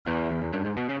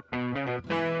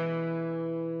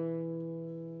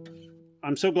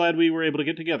I'm so glad we were able to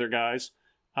get together, guys.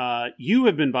 You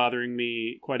have been bothering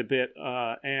me quite a bit,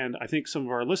 and I think some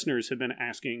of our listeners have been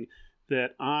asking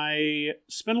that I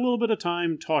spend a little bit of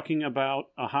time talking about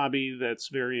a hobby that's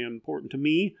very important to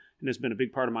me and has been a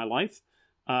big part of my life,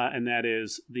 and that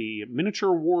is the miniature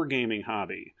wargaming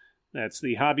hobby. That's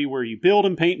the hobby where you build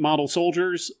and paint model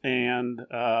soldiers and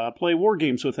play war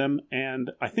games with them.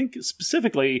 And I think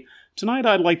specifically, tonight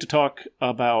I'd like to talk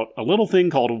about a little thing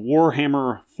called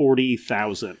Warhammer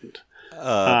 40,000.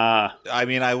 I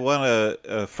want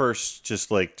to first just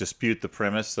dispute the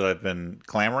premise that I've been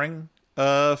clamoring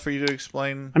for you to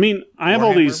explain. I mean, I have Warhammer,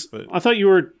 all these. but...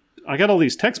 I got all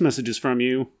these text messages from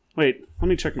you. Wait, let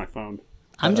me check my phone.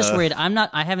 I'm just worried.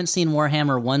 I haven't seen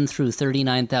Warhammer 1 through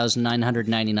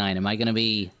 39,999. Am I going to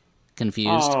be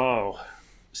confused? Oh,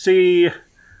 see,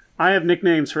 I have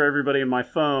nicknames for everybody in my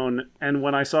phone, and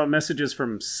when I saw messages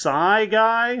from Psy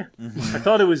Guy, I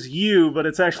thought it was you, but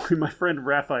it's actually my friend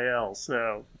Raphael,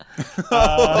 so...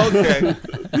 okay.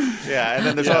 Yeah, and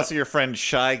then there's also your friend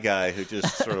Shy Guy, who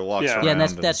just sort of walks around. Yeah, and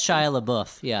that's Shia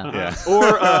LaBeouf, yeah.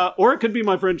 Or it could be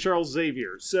my friend Charles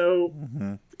Xavier, so...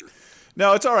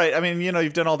 No, it's all right. I mean,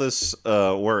 you've done all this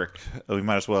work. We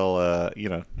might as well,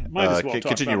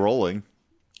 continue rolling.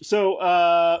 So,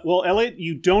 Elliot,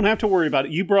 you don't have to worry about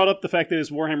it. You brought up the fact that it's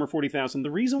Warhammer 40,000.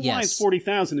 The reason why it's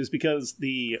 40,000 is because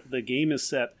the game is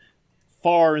set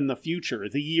far in the future,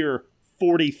 the year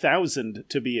 40,000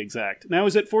 to be exact. Now,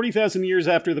 is it 40,000 years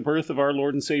after the birth of our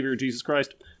Lord and Savior Jesus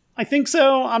Christ? I think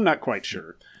so. I'm not quite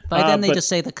sure. By then, they just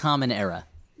say the Common Era.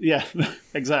 Yeah,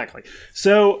 exactly.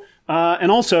 So...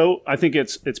 and also, I think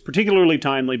it's particularly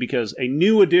timely because a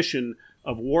new edition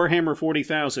of Warhammer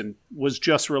 40,000 was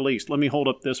just released. Let me hold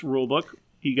up this rulebook.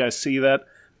 You guys see that?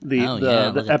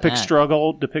 The epic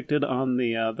struggle depicted on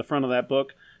the front of that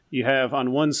book. You have,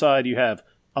 on one side, you have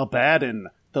Abaddon,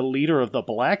 the leader of the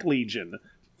Black Legion,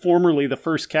 formerly the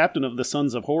first captain of the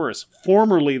Sons of Horus,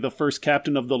 formerly the first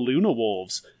captain of the Luna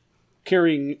Wolves,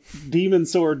 carrying demon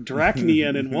sword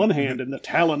Dracnian in one hand and the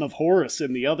Talon of Horus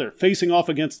in the other, facing off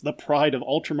against the pride of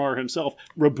Ultramar himself,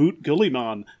 Raboot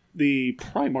Guliman, the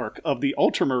Primarch of the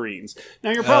Ultramarines. Now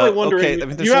you're probably wondering,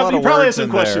 okay. you probably have some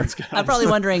questions, guys. I'm probably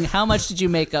wondering, how much did you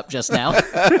make up just now?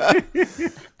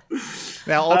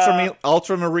 Now,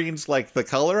 Ultramarines like the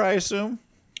color, I assume?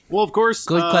 Well, of course.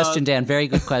 Good question, Dan. Very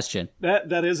good question.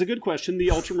 That is a good question. The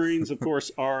Ultramarines, of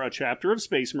course, are a chapter of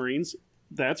Space Marines.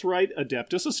 That's right,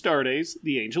 Adeptus Astartes,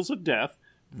 the Angels of Death.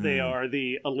 They are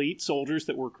the elite soldiers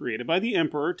that were created by the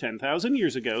Emperor 10,000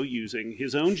 years ago using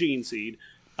his own gene seed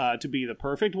to be the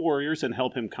perfect warriors and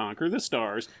help him conquer the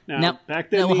stars. Now back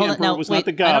then, the Emperor was not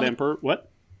the God Emperor. What?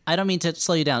 I don't mean to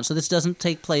slow you down. So this doesn't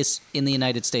take place in the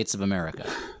United States of America.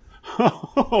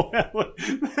 Oh,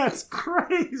 that's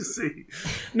crazy.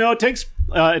 No, it takes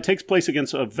place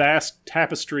against a vast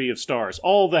tapestry of stars,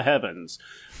 all the heavens,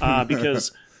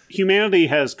 because... humanity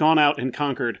has gone out and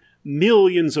conquered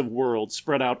millions of worlds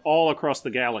spread out all across the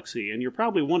galaxy, and you're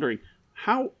probably wondering,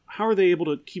 how are they able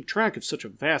to keep track of such a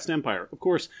vast empire? Of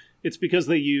course, it's because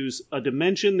they use a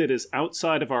dimension that is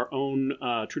outside of our own,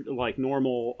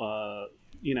 normal,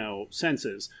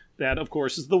 senses. That, of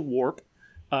course, is the warp,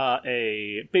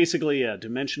 basically a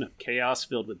dimension of chaos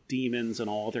filled with demons and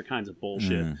all other kinds of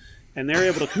bullshit. And they're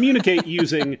able to communicate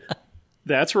using,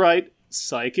 that's right,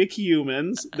 psychic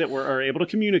humans that are able to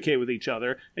communicate with each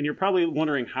other, and you're probably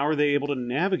wondering, how are they able to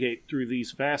navigate through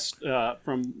these vast,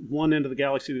 from one end of the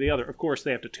galaxy to the other? Of course,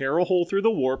 they have to tear a hole through the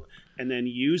warp, and then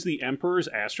use the Emperor's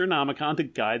Astronomicon to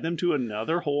guide them to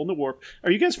another hole in the warp.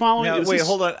 Are you guys following? No, wait,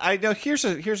 hold on. Here's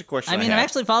a question. I'm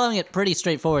actually following it pretty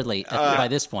straightforwardly by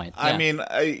this point. Yeah. I mean,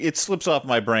 it slips off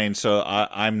my brain, so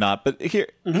I'm not. But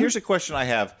here's a question I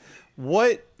have.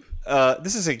 What?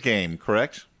 This is a game,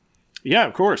 correct? Yeah,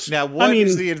 of course. Now, what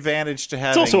is the advantage to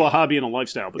having... It's also a hobby and a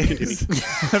lifestyle, but continue.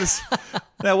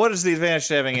 Now, what is the advantage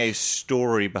to having a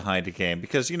story behind a game?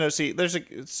 Because,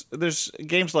 there's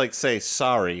games like, say,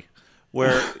 Sorry,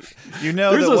 where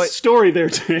there's a story there,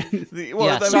 Dan.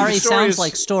 Sorry sounds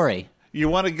like story. You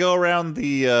want to go around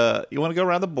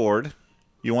the board,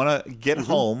 you want to get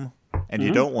home, and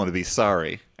you don't want to be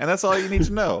sorry. And that's all you need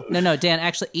to know. No, Dan,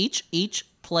 actually, each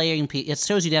playing piece, it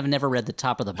shows you have never read the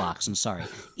top of the box, I'm sorry.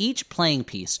 Each playing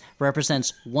piece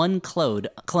represents one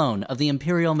clone of the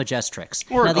Imperial Majestrix.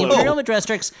 Now, the Imperial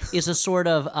Majestrix is a sort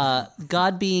of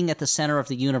god being at the center of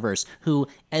the universe who,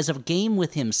 as a game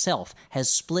with himself, has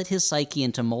split his psyche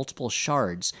into multiple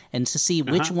shards, and to see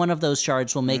which one of those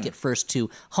shards will make it first to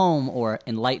home or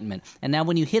enlightenment. And now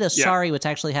when you hit a sorry, what's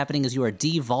actually happening is you are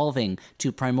devolving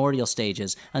to primordial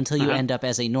stages until you end up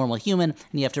as a normal human,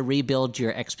 and you have to rebuild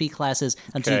your XP classes.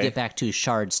 until you get back to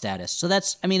shard status. So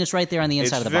that's, I mean, it's right there on the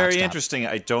inside of the box top. It's very interesting.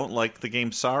 I don't like the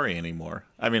game Sorry anymore.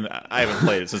 I mean, I haven't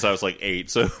played it since I was like 8,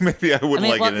 so maybe I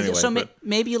wouldn't like it anyway. So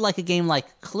maybe you like a game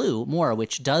like Clue more,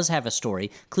 which does have a story.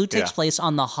 Clue takes place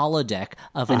on the holodeck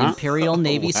of an Imperial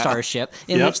Navy starship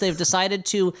in which they've decided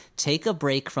to take a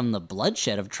break from the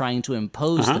bloodshed of trying to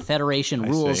impose the Federation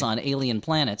rules on alien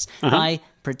planets by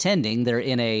pretending they're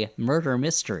in a murder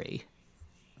mystery.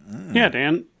 Yeah,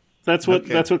 Dan. That's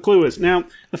what Clue is. Now,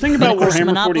 the thing about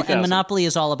Warhammer 40,000... And Monopoly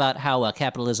is all about how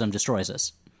capitalism destroys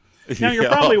us. Now, you're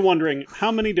probably wondering,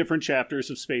 how many different chapters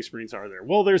of Space Marines are there?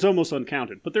 Well, there's almost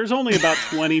uncounted, but there's only about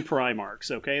 20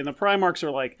 Primarchs, okay? And the Primarchs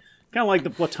are like kind of like the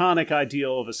platonic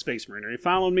ideal of a Space Marine. Are you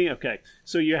following me? Okay.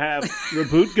 So you have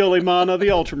Reboot Guilliman of the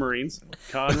Ultramarines,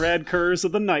 Conrad Kurz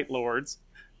of the Night Lords,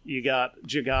 you got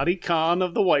Jagati Khan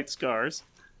of the White Scars,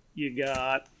 you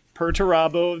got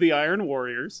Perturabo of the Iron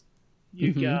Warriors,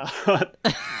 you got...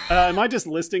 am I just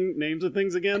listing names of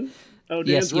things again? Oh,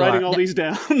 Dan's writing all these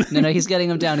down. No, he's getting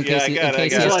them down in case he has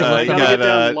to look them up. I gotta get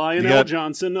down Lionel got...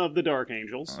 Johnson of the Dark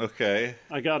Angels. Okay.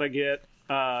 I gotta get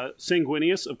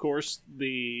Sanguinius, of course,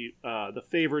 the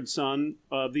favored son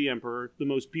of the Emperor, the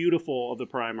most beautiful of the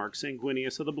Primarchs,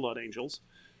 Sanguinius of the Blood Angels.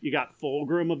 You got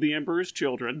Fulgrim of the Emperor's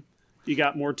Children. You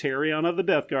got Mortarion of the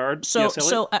Death Guard.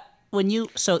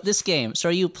 This game,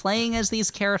 are you playing as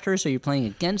these characters? Are you playing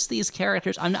against these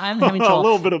characters? I'm having trouble. A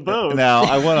little bit of both. Now,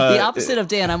 I want to... The opposite of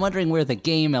Dan, I'm wondering where the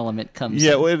game element comes in.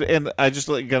 Yeah, and I just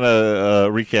going to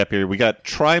recap here. We got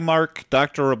Trimarch,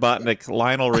 Dr. Robotnik,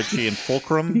 Lionel Richie, and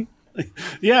Fulcrum.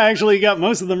 Yeah, actually, you got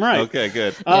most of them right. Okay,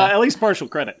 good. At least partial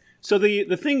credit. So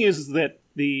the thing is that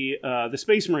the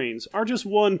Space Marines are just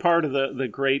one part of the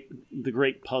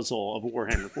great puzzle of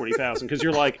Warhammer 40,000. Because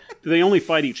you're like, do they only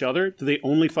fight each other? Do they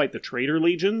only fight the traitor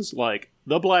legions like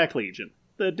the Black Legion,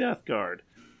 the Death Guard,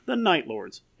 the Night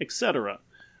Lords, etc.?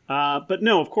 But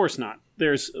no, of course not.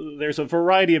 There's a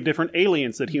variety of different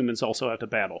aliens that humans also have to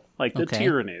battle, like the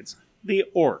Tyranids, the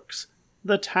Orcs,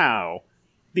 the Tau,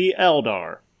 the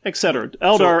Eldar, etc. The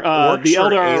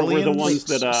Eldar were the ones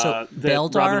that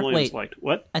Beldar, Robin Williams liked.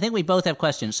 What? I think we both have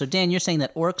questions. So Dan, you're saying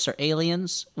that orcs are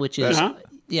aliens, which is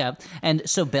and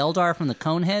so Beldar from the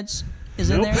Coneheads is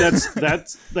in there.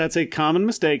 That's a common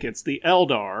mistake. It's the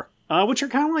Eldar, which are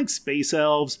kind of like space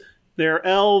elves. They're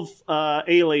elf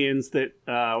aliens that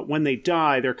when they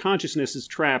die, their consciousness is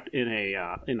trapped in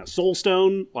a soul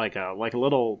stone, like a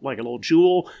little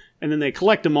jewel. And then they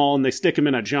collect them all and they stick them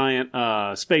in a giant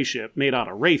spaceship made out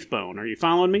of wraith bone. Are you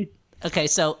following me? Okay,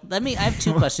 so I have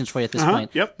two questions for you at this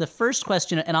point. Yep. The first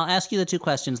question, and I'll ask you the two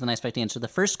questions, then I expect to answer. The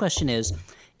first question is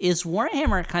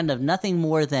Warhammer kind of nothing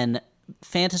more than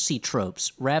fantasy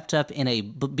tropes wrapped up in a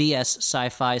BS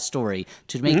sci-fi story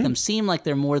to make them seem like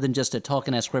they're more than just a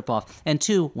Tolkien-esque ripoff? And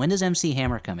two, when does MC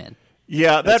Hammer come in?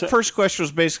 Yeah, that first question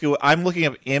was basically, I'm looking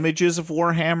at images of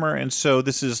Warhammer, and so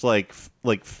this is like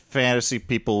fantasy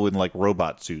people in like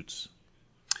robot suits.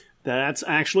 That's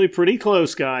actually pretty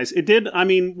close, guys. It did. I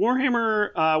mean,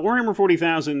 Warhammer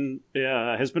 40,000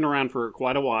 has been around for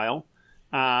quite a while,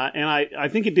 and I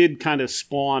think it did kind of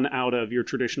spawn out of your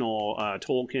traditional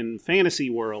Tolkien fantasy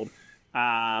world,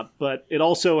 but it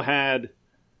also had.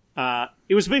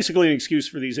 It was basically an excuse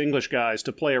for these English guys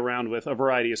to play around with a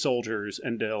variety of soldiers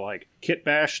and to like kit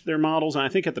bash their models. And I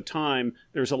think at the time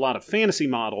there's a lot of fantasy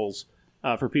models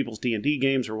for people's D&D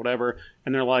games or whatever.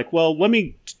 And they're like, well, let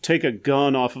me take a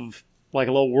gun off of like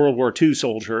a little World War II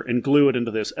soldier and glue it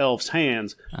into this elf's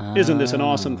hands. Isn't this an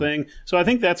awesome thing? So I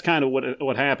think that's kind of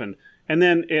what happened. And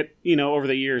then it, over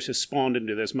the years has spawned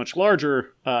into this much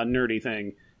larger nerdy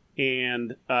thing.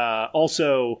 And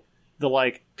also the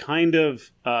like kind of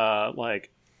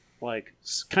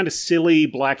silly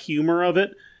black humor of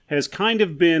it has kind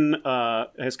of been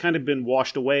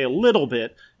washed away a little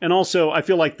bit, and also I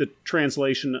feel like the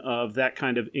translation of that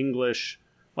kind of English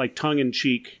like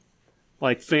tongue-in-cheek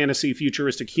like fantasy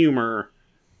futuristic humor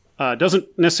doesn't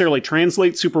necessarily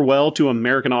translate super well to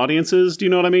American audiences. Do you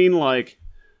know what I mean? Like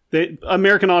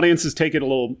American audiences take it a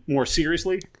little more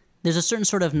seriously. There's a certain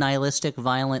sort of nihilistic,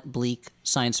 violent, bleak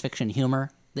science fiction humor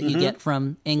that you get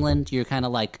from England. You're kind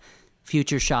of like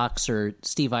Future Shocks or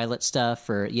Steve Eilert stuff,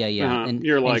 or and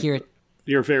you're like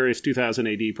your various 2000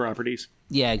 AD properties.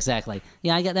 Yeah, exactly.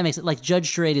 Yeah, I get that makes it like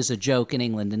Judge Dredd is a joke in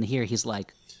England, and here he's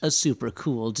like a super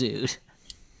cool dude.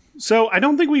 So I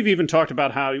don't think we've even talked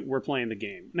about how we're playing the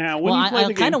game. Now,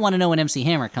 I kind of want to know when MC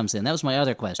Hammer comes in. That was my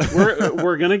other question.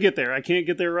 We're going to get there. I can't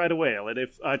get there right away, Elliot.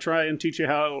 If I try and teach you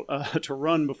how to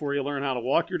run before you learn how to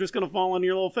walk, you're just going to fall on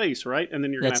your little face, right? And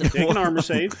then you're going to have to take an armor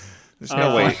save. There's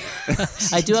no way.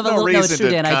 I do have a little. No, it's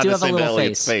true, Dan. I do have a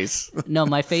little face. No,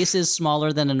 my face is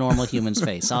smaller than a normal human's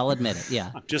face. I'll admit it. Yeah.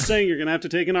 I'm just saying, you're going to have to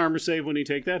take an armor save when you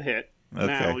take that hit. Okay.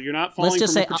 Now, you're not falling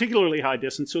from a particularly high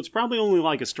distance, so it's probably only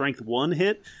like a strength 1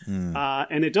 hit,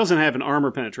 and it doesn't have an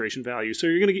armor penetration value, so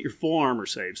you're going to get your full armor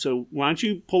save. So why don't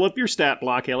you pull up your stat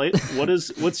block, Elliot?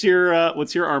 What's your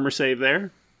armor save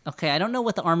there? Okay, I don't know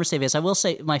what the armor save is. I will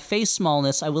say my face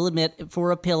smallness. I will admit, for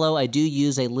a pillow, I do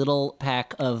use a little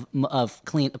pack of a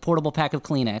portable pack of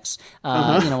Kleenex.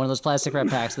 One of those plastic wrap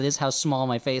packs. That is how small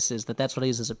my face is. That's what I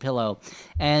use as a pillow.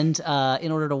 And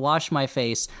in order to wash my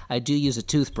face, I do use a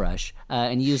toothbrush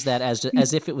and use that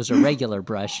as if it was a regular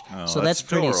brush. So that's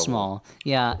pretty adorable. Small.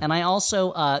 Yeah, and I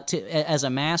also as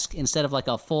a mask, instead of like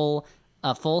a full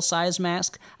size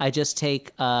mask, I just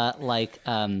take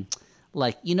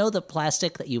the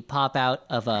plastic that you pop out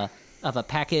of a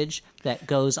package that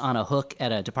goes on a hook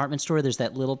at a department store. There's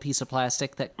that little piece of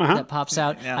plastic that pops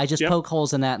out. Yeah. I just poke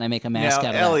holes in that and I make a mask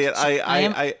out of Elliot, that.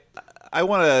 Elliot, I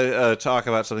want to talk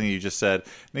about something you just said.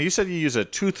 Now, you said you use a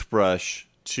toothbrush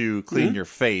to clean your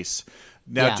face.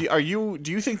 Now,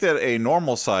 do you think that a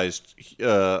normal-sized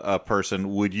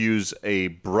person would use a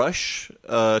brush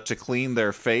to clean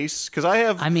their face? Because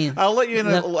I'll let you in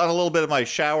on a little bit of my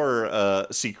shower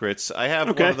secrets. I have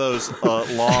one of those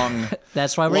long.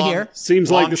 That's why we're here.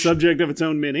 Seems like the subject of its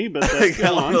own mini, but that's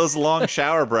one of those long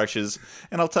shower brushes,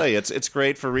 and I'll tell you, it's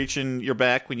great for reaching your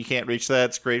back when you can't reach that.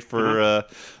 It's great for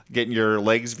getting your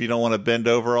legs if you don't want to bend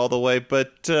over all the way.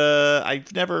 But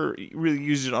I've never really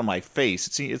used it on my face.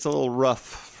 It's a little rough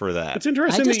for that. It's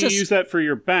interesting that you use that for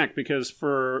your back, because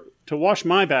to wash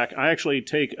my back, I actually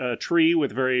take a tree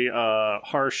with very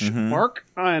harsh bark,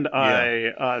 and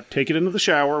I take it into the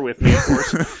shower with me, of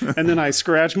course, and then I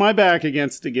scratch my back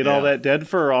against to get all that dead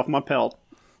fur off my pelt.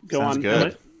 Sounds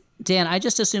good. Dan, I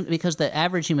just assume, because the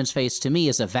average human's face to me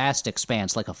is a vast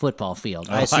expanse, like a football field.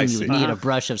 I assume you would need a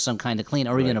brush of some kind to clean,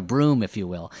 or even a broom, if you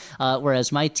will.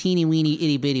 Whereas my teeny weeny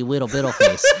itty bitty whittle biddle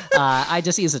face, I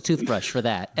just use a toothbrush for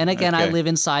that. And again, I live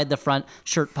inside the front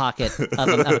shirt pocket of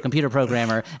a computer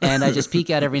programmer, and I just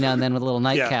peek out every now and then with a little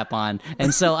nightcap on.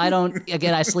 And so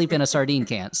I sleep in a sardine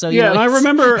can. So and I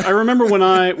remember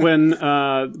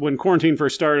when quarantine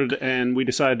first started, and we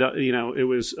decided, it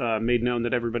was made known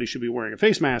that everybody should be wearing a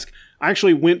face mask. I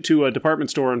actually went to a department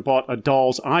store and bought a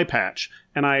doll's eye patch,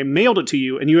 and I mailed it to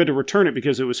you, and you had to return it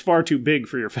because it was far too big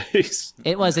for your face.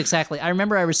 It was, exactly. I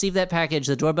remember I received that package,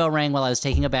 the doorbell rang while I was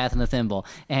taking a bath in the thimble,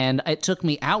 and it took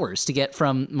me hours to get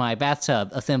from my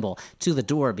bathtub, a thimble, to the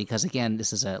door, because again,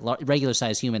 this is a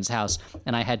regular-sized human's house,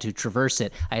 and I had to traverse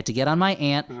it. I had to get on my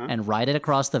ant and ride it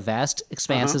across the vast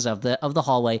expanses of the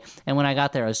hallway, and when I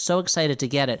got there, I was so excited to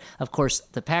get it. Of course,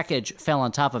 the package fell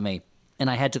on top of me, and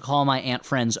I had to call my aunt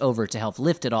friends over to help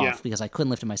lift it off because I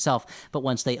couldn't lift it myself. But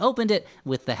once they opened it,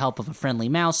 with the help of a friendly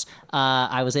mouse,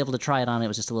 I was able to try it on. It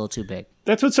was just a little too big.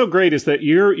 That's what's so great, is that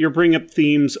you're bringing up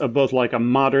themes of both like a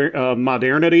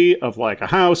modernity of like a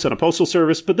house and a postal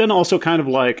service, but then also kind of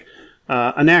like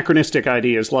anachronistic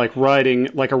ideas, like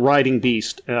a riding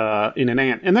beast in an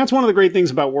ant. And that's one of the great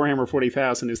things about Warhammer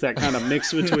 40,000, is that kind of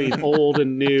mix between old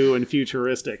and new and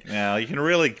futuristic. Yeah, you can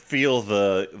really feel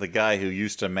the guy who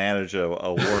used to manage a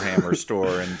Warhammer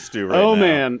store in Stu right now. Oh,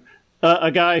 man.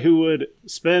 A guy who would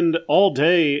spend all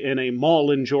day in a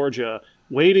mall in Georgia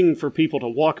waiting for people to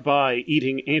walk by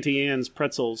eating Auntie Anne's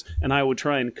pretzels, and I would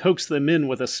try and coax them in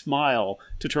with a smile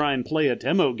to try and play a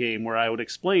demo game where I would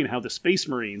explain how the Space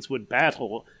Marines would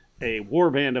battle a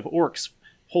warband of orcs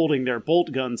holding their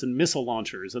bolt guns and missile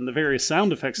launchers, and the various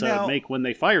sound effects I would make when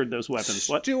they fired those weapons.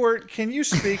 Stuart, can you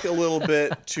speak a little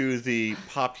bit to the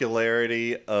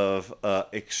popularity of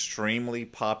extremely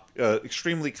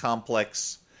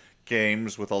complex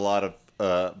games with a lot of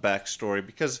backstory?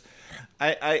 Because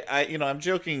I'm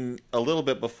joking a little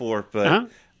bit before, but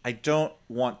I don't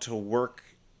want to work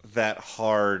that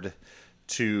hard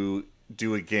to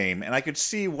do a game. And I could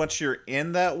see once you're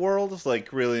in that world,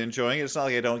 like really enjoying it. It's not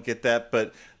like I don't get that,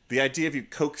 but the idea of you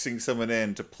coaxing someone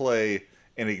in to play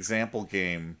an example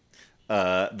game,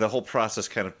 the whole process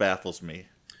kind of baffles me.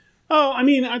 Oh, I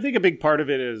mean, I think a big part of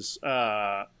it is,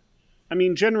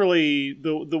 generally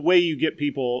the way you get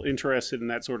people interested in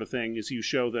that sort of thing is you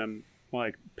show them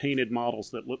like painted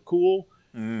models that look cool.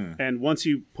 And once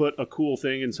you put a cool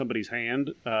thing in somebody's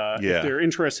hand, if they're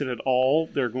interested at all,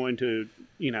 they're going to,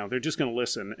 they're just going to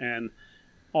listen. And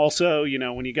also,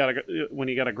 when you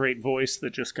got a great voice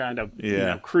that just kind of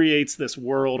creates this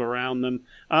world around them.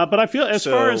 But I feel as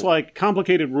far as like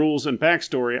complicated rules and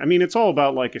backstory, I mean, it's all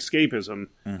about like escapism.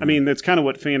 I mean, that's kind of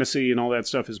what fantasy and all that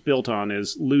stuff is built on,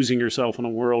 is losing yourself in a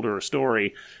world or a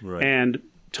story, and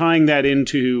tying that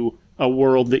into a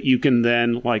world that you can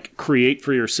then like create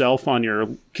for yourself on your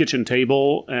kitchen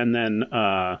table, and then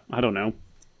I don't know,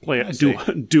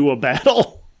 do a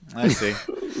battle. I see.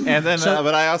 And then,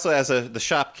 but I also, as the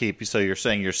shopkeep, so you're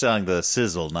saying you're selling the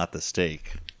sizzle, not the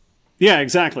steak. Yeah,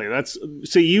 exactly.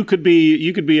 You could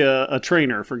be a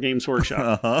trainer for Games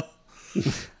Workshop. Uh-huh.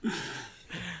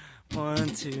 1,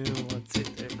 2, 1, 2,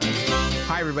 3, 4.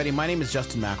 Hi, everybody. My name is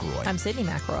Justin McElroy. I'm Sydney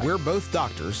McElroy. We're both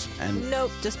doctors, and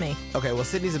Nope, just me. okay. Well,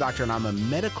 Sydney's a doctor, and I'm a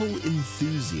medical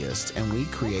enthusiast, and we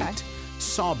create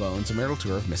Sawbones, a marital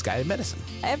tour of misguided medicine.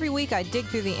 Every week I dig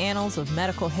through the annals of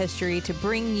medical history to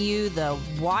bring you the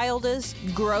wildest,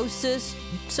 grossest,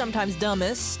 sometimes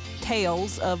dumbest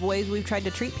tales of ways we've tried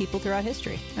to treat people throughout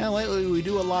history. And lately, we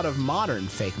do a lot of modern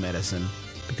fake medicine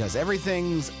because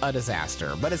everything's a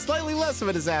disaster, but it's slightly less of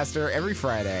a disaster every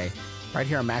Friday, right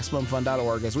here on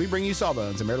MaximumFun.org, as we bring you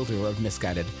Sawbones, a marital tour of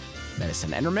misguided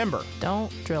medicine. And remember,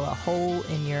 Don't drill a hole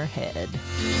in your head.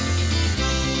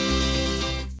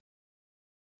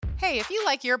 Hey, if you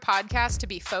like your podcast to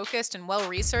be focused and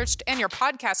well-researched, and your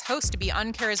podcast host to be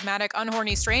uncharismatic,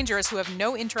 unhorny strangers who have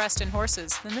no interest in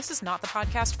horses, then this is not the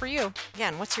podcast for you.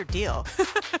 Again, what's your deal?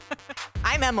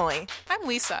 I'm Emily. I'm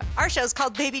Lisa, Our show's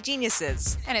called Baby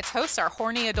Geniuses. and its hosts are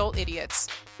horny adult idiots.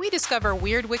 We discover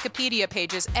weird Wikipedia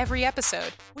pages every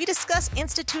episode. We discuss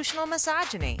institutional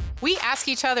misogyny. We ask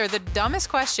each other the dumbest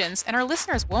questions, and our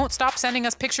listeners won't stop sending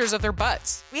us pictures of their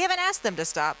butts. We haven't asked them to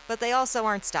stop, but they also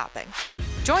aren't stopping.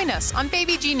 Join us on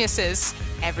Baby Geniuses.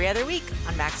 Every other week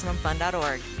on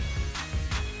MaximumFun.org.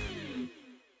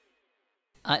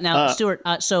 Now, Stuart,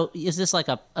 so is this like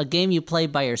a game you play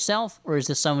by yourself, or is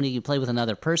this somebody you play with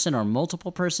another person or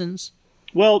multiple persons?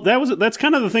 Well, that's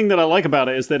kind of the thing that I like about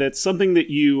it, is that it's something that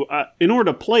you, in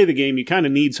order to play the game, you kind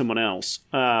of need someone else.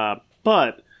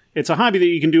 But it's a hobby that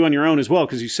you can do on your own as well,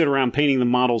 because you sit around painting the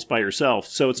models by yourself.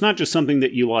 So it's not just something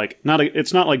that you like.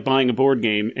 It's not like buying a board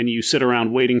game and you sit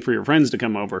around waiting for your friends to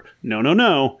come over.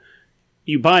 No.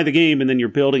 You buy the game and then you're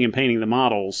building and painting the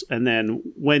models. And then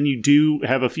when you do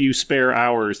have a few spare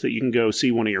hours that you can go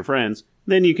see one of your friends,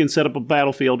 then you can set up a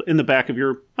battlefield in the back of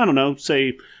your, I don't know,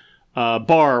 say,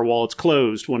 bar while it's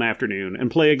closed one afternoon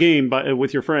and play a game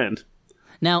with your friend.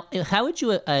 Now, how would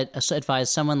you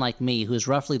advise someone like me, who's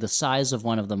roughly the size of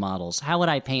one of the models? How would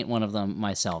I paint one of them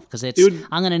myself? Because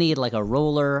I'm going to need like a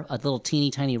roller, a little teeny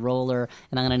tiny roller,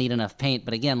 and I'm going to need enough paint.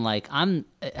 But again, like how am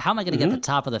I going to get the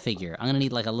top of the figure? I'm going to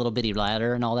need like a little bitty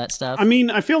ladder and all that stuff. I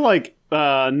mean, I feel like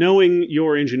knowing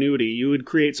your ingenuity, you would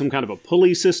create some kind of a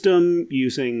pulley system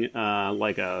using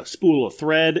like a spool of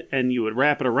thread, and you would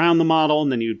wrap it around the model,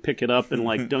 and then you'd pick it up and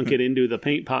like dunk it into the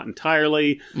paint pot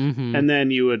entirely, and then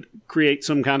you would create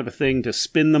some kind of a thing to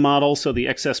spin the model so the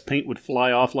excess paint would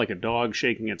fly off like a dog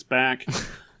shaking its back.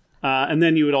 And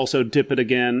then you would also dip it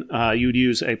again. You'd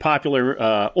use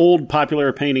a old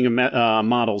popular painting of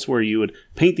models where you would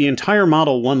paint the entire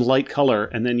model one light color,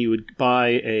 and then you would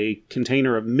buy a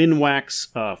container of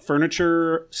Minwax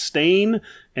furniture stain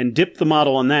and dip the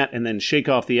model in that, and then shake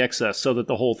off the excess so that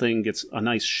the whole thing gets a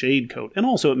nice shade coat. And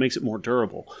also it makes it more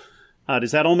durable.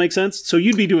 Does that all make sense? So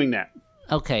you'd be doing that.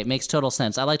 Okay, makes total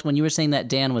sense. I liked when you were saying that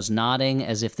Dan was nodding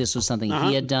as if this was something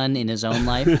he had done in his own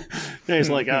life. Yeah, he's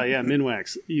like, oh yeah,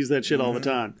 Minwax. Use that shit all the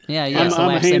time. Yeah, I'm the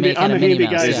wax a they make out of handy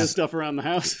Minnie guy who Mouse. does stuff around the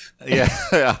house.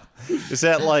 Yeah. Is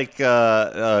that like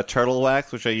turtle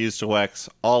wax, which I use to wax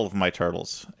all of my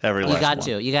turtles? Every last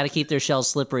one. You got to keep their shells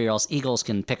slippery, or else eagles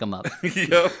can pick them up.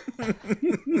 Yep.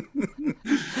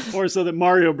 Or so that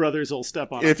Mario Brothers will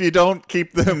step on it. If you don't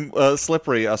keep them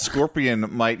slippery, a scorpion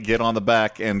might get on the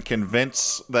back and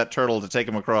convince that turtle to take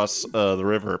him across the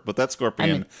river. But that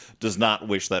scorpion does not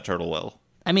wish that turtle well.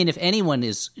 I mean, if anyone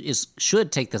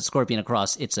should take the scorpion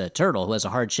across, it's a turtle who has a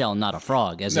hard shell, not a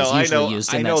frog, as is usually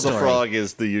used in that story. I know the frog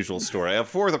is the usual story.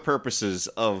 For the purposes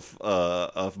of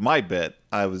my bit,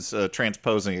 I was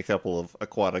transposing a couple of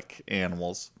aquatic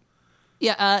animals.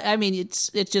 Yeah, I mean,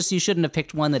 it's just you shouldn't have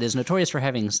picked one that is notorious for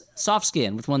having soft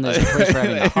skin with one that's notorious for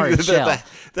having a hard shell.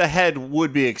 The head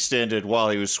would be extended while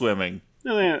he was swimming.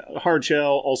 Hard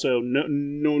shell, also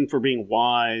known for being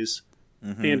wise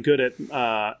and good at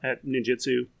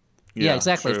ninjutsu. Yeah,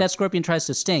 exactly. True. If that scorpion tries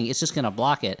to sting, it's just going to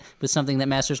block it with something that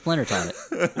Master Splinter taught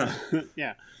it.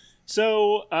 Yeah.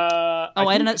 So, I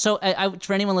don't know. So,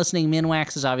 for anyone listening,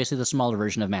 Minwax is obviously the smaller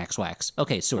version of Max Wax.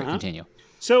 Okay, Stuart, continue.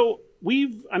 So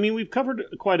we've covered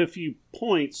quite a few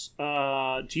points.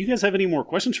 Do you guys have any more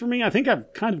questions for me? I think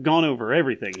I've kind of gone over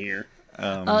everything here.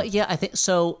 Yeah, I think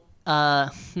so.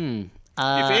 If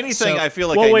anything, I feel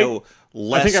like I know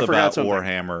less about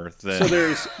Warhammer than.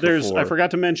 So there's I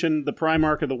forgot to mention the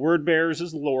Primarch of the Word Bears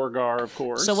is Lorgar, of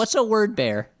course. So what's a word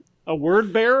bear? A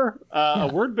word bearer. A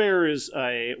word bearer is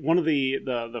one of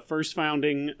the first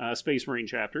founding Space Marine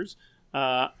chapters.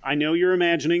 I know you're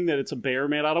imagining that it's a bear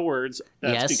made out of words.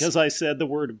 That's because I said the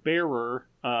word bearer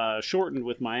shortened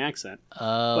with my accent.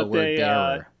 Oh, word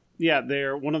bearer.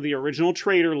 They're one of the original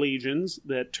traitor legions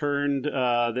that turned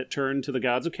to the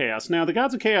gods of chaos. Now, the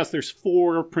gods of chaos, there's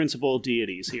 4 principal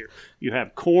deities here. You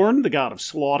have Khorne, the god of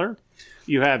slaughter.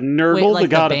 You have Nurgle, the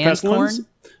god of pestilence. Korn?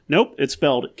 Nope, it's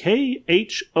spelled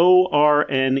Khorne.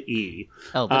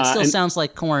 Oh, but it still sounds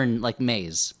like corn, like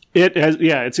maize. It has,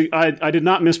 I did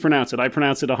not mispronounce it. I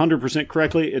pronounced it 100%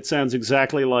 correctly. It sounds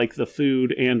exactly like the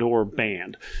food and/or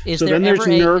band. Is there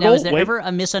ever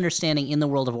a misunderstanding in the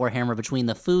world of Warhammer between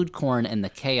the food corn and the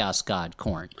chaos god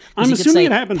corn? I'm assuming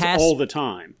it happens all the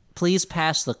time. Please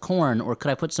pass the corn, or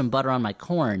could I put some butter on my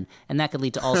corn? And that could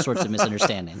lead to all sorts of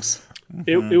misunderstandings.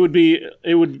 It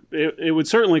would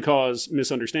certainly cause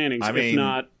misunderstandings, if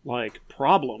not like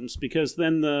problems, because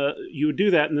then you would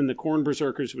do that, and then the corn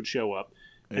berserkers would show up.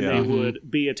 And they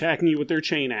would be attacking you with their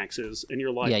chain axes. And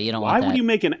you're like, why would you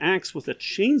make an axe with a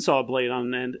chainsaw blade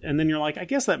on an end? And then you're like, I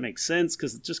guess that makes sense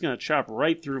because it's just going to chop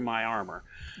right through my armor.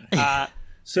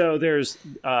 So there's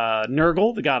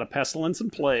Nurgle, the god of pestilence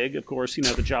and plague. Of course,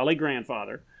 the jolly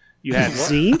grandfather. You have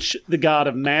Tzeentch, the god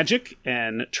of magic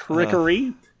and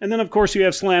trickery. And then, of course, you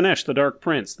have Slaanesh, the dark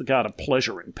prince, the god of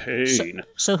pleasure and pain.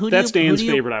 That's Dan's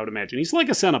favorite, I would imagine. He's like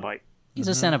a Cenobite. He's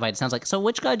a Cenobite, it sounds like. So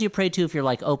which god do you pray to if you're,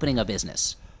 like, opening a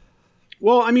business?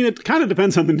 Well, I mean, it kind of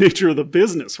depends on the nature of the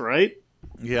business, right?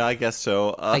 Yeah, I guess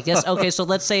so. Okay, so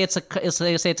let's say it's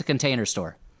a container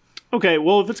store. Okay,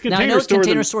 well, if it's container store... Now, I know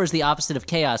container store is the opposite of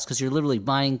chaos because you're literally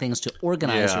buying things to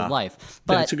organize your life.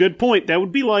 But that's a good point. That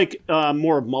would be like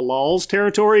more of Malal's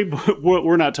territory, but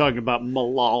we're not talking about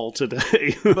Malal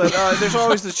today. But there's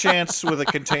always the chance with a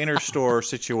container store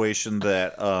situation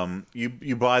that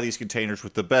you buy these containers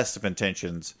with the best of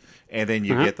intentions, and then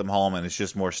you get them home, and it's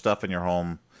just more stuff in your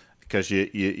home because you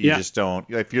just don't...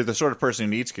 If you're the sort of person who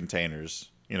needs containers...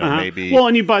 maybe. Well,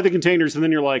 and you buy the containers, and then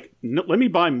you're like, no, let me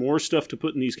buy more stuff to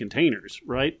put in these containers,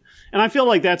 right? And I feel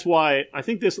like that's why I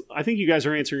think you guys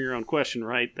are answering your own question,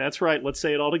 right? That's right. Let's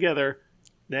say it all together.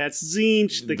 That's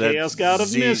Tzeentch, the chaos god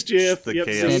of mischief.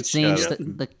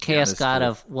 The chaos god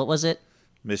of what was it?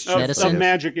 Mischief. Of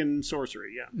magic and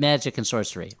sorcery. Yeah. Magic and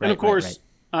sorcery. Right, and of course,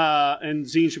 and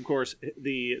Tzeentch, of course,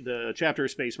 the chapter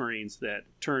of Space Marines that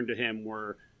turned to him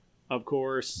were. Of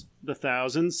course, the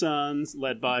Thousand Sons,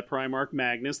 led by Primarch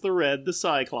Magnus the Red, the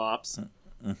Cyclops.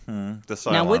 Mm-hmm. The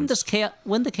Cylons. Now, wouldn't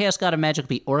the Chaos God of Magic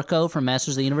be Orko from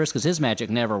Masters of the Universe? Because his magic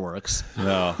never works.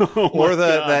 No. Or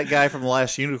that guy from The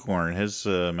Last Unicorn. His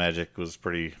magic was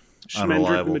pretty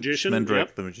unreliable. The Magician.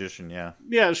 Schmendrick the Magician, yeah.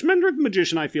 Yeah, Schmendrick the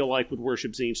Magician, I feel like, would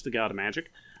worship Tzeentch, the God of Magic.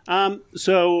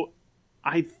 So...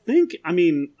 I think,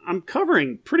 I'm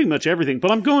covering pretty much everything,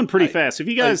 but I'm going pretty fast. If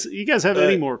you guys have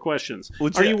any more questions,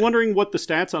 are you wondering what the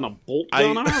stats on a bolt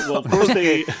gun are? Well, of course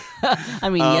they...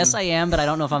 yes, I am, but I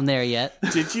don't know if I'm there yet.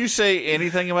 Did you say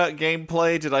anything about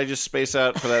gameplay? Did I just space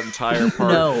out for that entire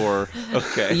part? No.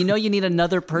 Okay. You need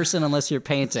another person unless you're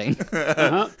painting.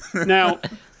 Now...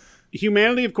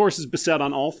 Humanity, of course, is beset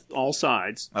on all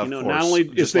sides. Of course. Not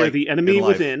only is there the enemy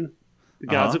within, the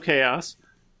gods of chaos,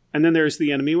 and then there's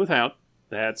the enemy without.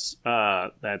 That's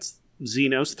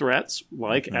Xenos threats,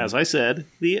 like, as I said,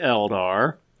 the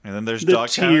Eldar. And then there's the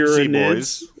Dogtown and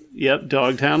Z-Boys. Yep,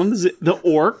 Dogtown and the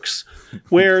Orcs,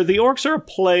 where the Orcs are a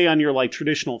play on your, like,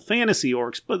 traditional fantasy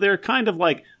Orcs, but they're kind of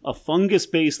like a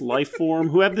fungus-based life form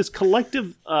who have this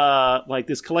collective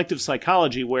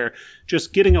psychology where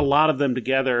just getting a lot of them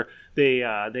together, they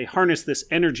harness this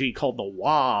energy called the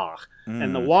Wa.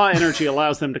 And the Wa energy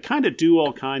allows them to kind of do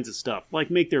all kinds of stuff, like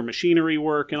make their machinery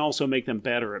work and also make them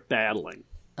better at battling.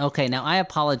 Okay, now I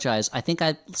apologize. I think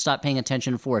I stopped paying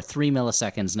attention for 3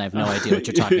 milliseconds, and I have no idea what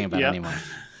you're talking about anymore.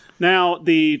 Now,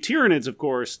 the Tyranids, of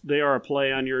course, they are a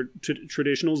play on your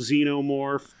traditional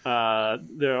xenomorph.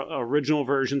 The original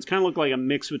versions kind of look like a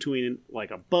mix between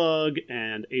like a bug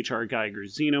and H.R.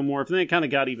 Geiger's xenomorph. And then it kind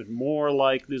of got even more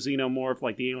like the xenomorph,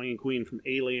 like the Alien Queen from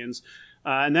Aliens.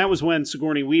 And that was when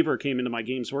Sigourney Weaver came into my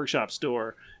Games Workshop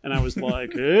store, and I was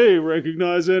like, hey,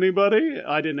 recognize anybody?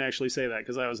 I didn't actually say that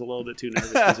because I was a little bit too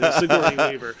nervous because it was Sigourney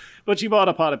Weaver. But she bought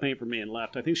a pot of paint from me and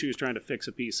left. I think she was trying to fix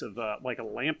a piece of, like a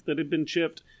lamp that had been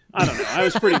chipped. I don't know. I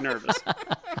was pretty nervous.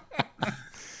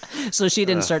 So she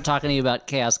didn't start talking to you about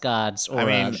Chaos Gods or the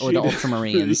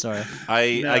Ultramarines, or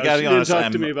I No, got to she be didn't honest.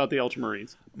 talk to I'm me about the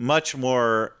Ultramarines. much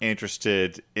more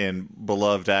interested in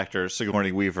beloved actor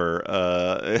Sigourney Weaver.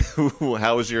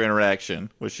 How was your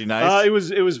interaction? Was she nice?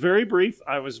 It was very brief.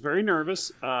 I was very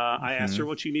nervous. I asked her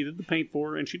what she needed the paint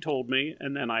for, and she told me.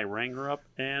 And then I rang her up,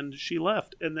 and she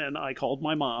left. And then I called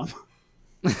my mom.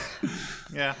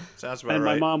 Yeah, sounds about And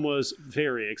right. my mom was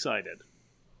very excited.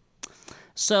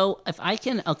 So if I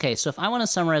want to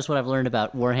summarize what I've learned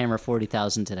about Warhammer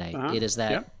 40,000 today, it is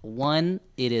that one,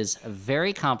 it is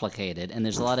very complicated and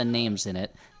there's a lot of names in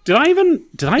it. Did I even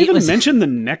mention the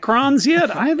Necrons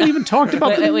yet? I haven't even talked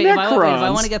about the Wait, if Necrons.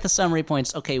 I want to get the summary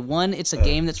points, okay, 1, it's a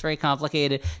game that's very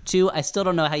complicated. 2, I still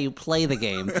don't know how you play the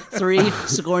game. 3,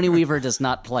 Sigourney Weaver does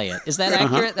not play it. Is that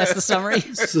accurate? That's the summary?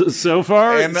 So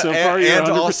far, you're 100%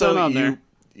 also on there.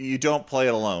 you don't play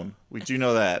it alone. We do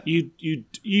know that. You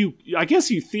I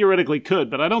guess you theoretically could,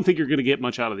 but I don't think you're going to get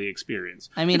much out of the experience.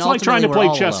 I mean, it's like trying to ultimately,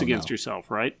 play we're chess all alone, against though.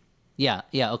 yourself, right? Yeah,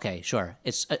 okay, sure.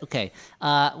 It's okay.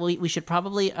 We should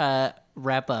probably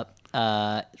wrap up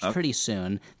pretty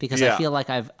soon because I feel like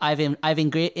I've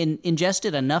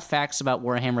ingested enough facts about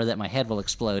Warhammer that my head will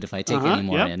explode if I take any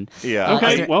more in. Yeah.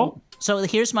 Okay. So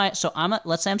here's let's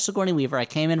say I'm Sigourney Weaver. I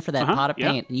came in for that pot of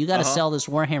paint, and you got to sell this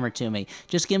Warhammer to me.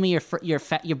 Just give me your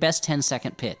best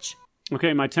 10-second pitch.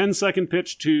 Okay, my 10-second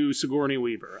pitch to Sigourney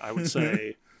Weaver. I would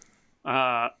say,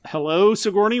 hello,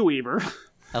 Sigourney Weaver.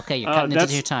 Okay, you're cutting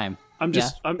into your time. I'm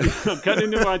cutting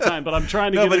into my time, but I'm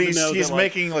trying to get him to know he's that,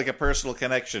 making like a personal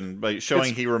connection by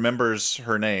showing he remembers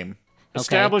her name.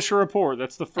 Establish a rapport.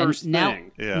 That's the first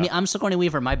thing. Yeah. I'm Sigourney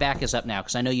Weaver. My back is up now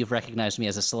because I know you've recognized me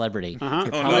as a celebrity.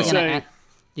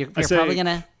 You're probably going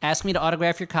to ask me to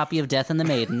autograph your copy of Death and the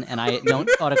Maiden, and I don't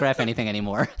autograph anything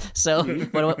anymore. So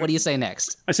what do you say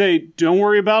next? I say, don't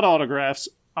worry about autographs.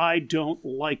 I don't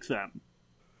like them.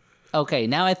 Okay,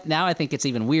 now I think it's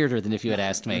even weirder than if you had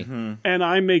asked me. Mm-hmm. And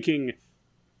I'm making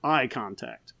eye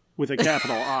contact with a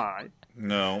capital I.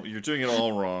 No, you're doing it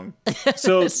all wrong.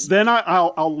 So then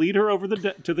I'll lead her over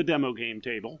to the demo game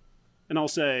table, and I'll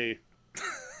say,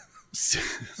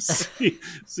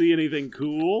 see anything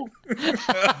cool?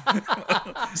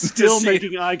 Still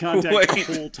making eye contact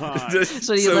the whole time.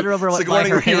 So you let her over by Sigourney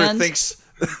her Weaver hands? thinks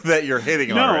that you're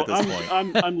hitting on her at this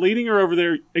point. I'm leading her over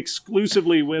there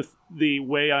exclusively with the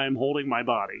way I am holding my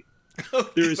body.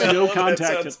 There is no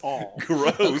contact at all.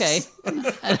 Gross. Okay.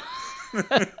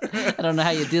 I don't know how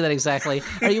you do that exactly.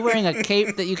 Are you wearing a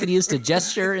cape that you could use to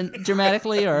gesture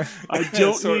dramatically, or? I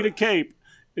don't need a cape.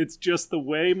 It's just the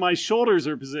way my shoulders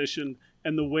are positioned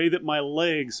and the way that my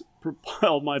legs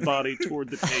propel my body toward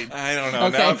the table. I don't know.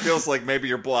 Okay. Now it feels like maybe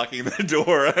you're blocking the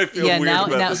door. I feel weird now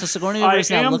about so this. Sigourney Weaver is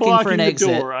now looking blocking for an the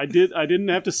exit. door. I didn't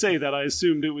have to say that. I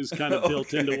assumed it was kind of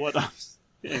built into what I'm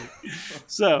saying.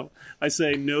 So I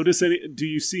say, do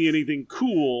you see anything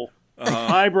cool?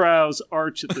 Eyebrows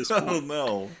arch at this point. Oh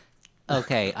no.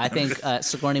 Okay, I think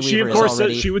Sigourney She, Weaver of course, is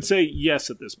already. she would say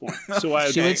yes at this point. So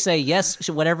She would say yes,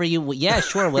 whatever you. Yeah,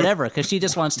 sure, whatever, because she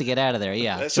just wants to get out of there.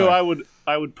 Yeah. So I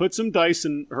would put some dice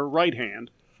in her right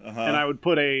hand, and I would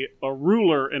put a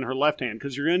ruler in her left hand,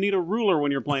 because you're going to need a ruler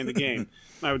when you're playing the game.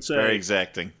 I would say, Very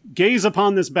exacting. gaze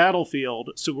upon this battlefield,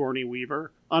 Sigourney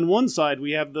Weaver. On one side,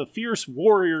 we have the fierce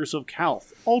warriors of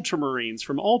Calth, Ultramarines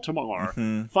from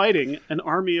Altamar, fighting an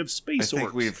army of space I think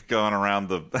orcs. we've gone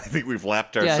around I think we've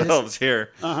lapped ourselves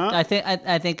here. I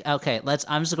think. Okay,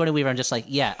 I'm Sigourney Weaver. I'm just like,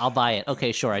 yeah, I'll buy it.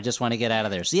 Okay, sure. I just want to get out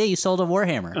of there. So yeah, you sold a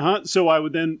Warhammer. So I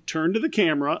would then turn to the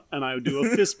camera, and I would do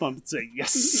a fist bump and say,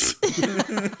 yes!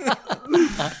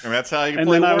 And that's how you And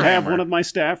play then I would Warhammer. have one of my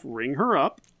staff ring her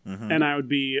up, and I would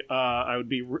be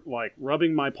like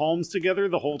rubbing my palms together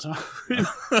the whole time.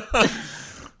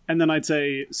 And then I'd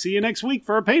say, see you next week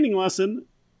for a painting lesson.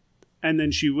 And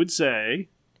then she would say,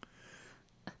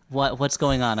 What's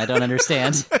going on? I don't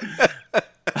understand.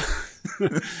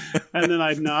 and then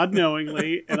I'd nod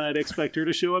knowingly, and I'd expect her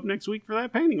to show up next week for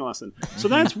that painting lesson. So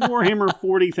that's Warhammer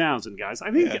 40,000, guys.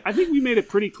 I think we made it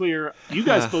pretty clear. You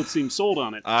guys both seem sold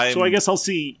on it. So I guess I'll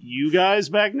see you guys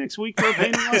back next week for a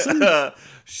painting lesson.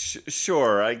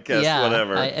 Sure, I guess, Yeah,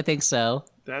 whatever. I think so.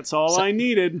 That's all I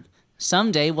needed.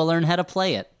 Someday we'll learn how to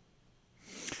play it.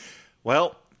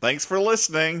 Well, thanks for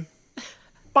listening.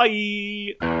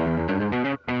 Bye.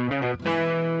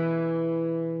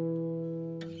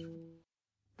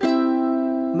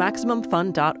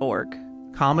 MaximumFun.org.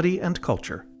 Comedy and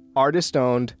culture. Artist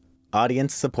owned.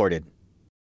 Audience supported.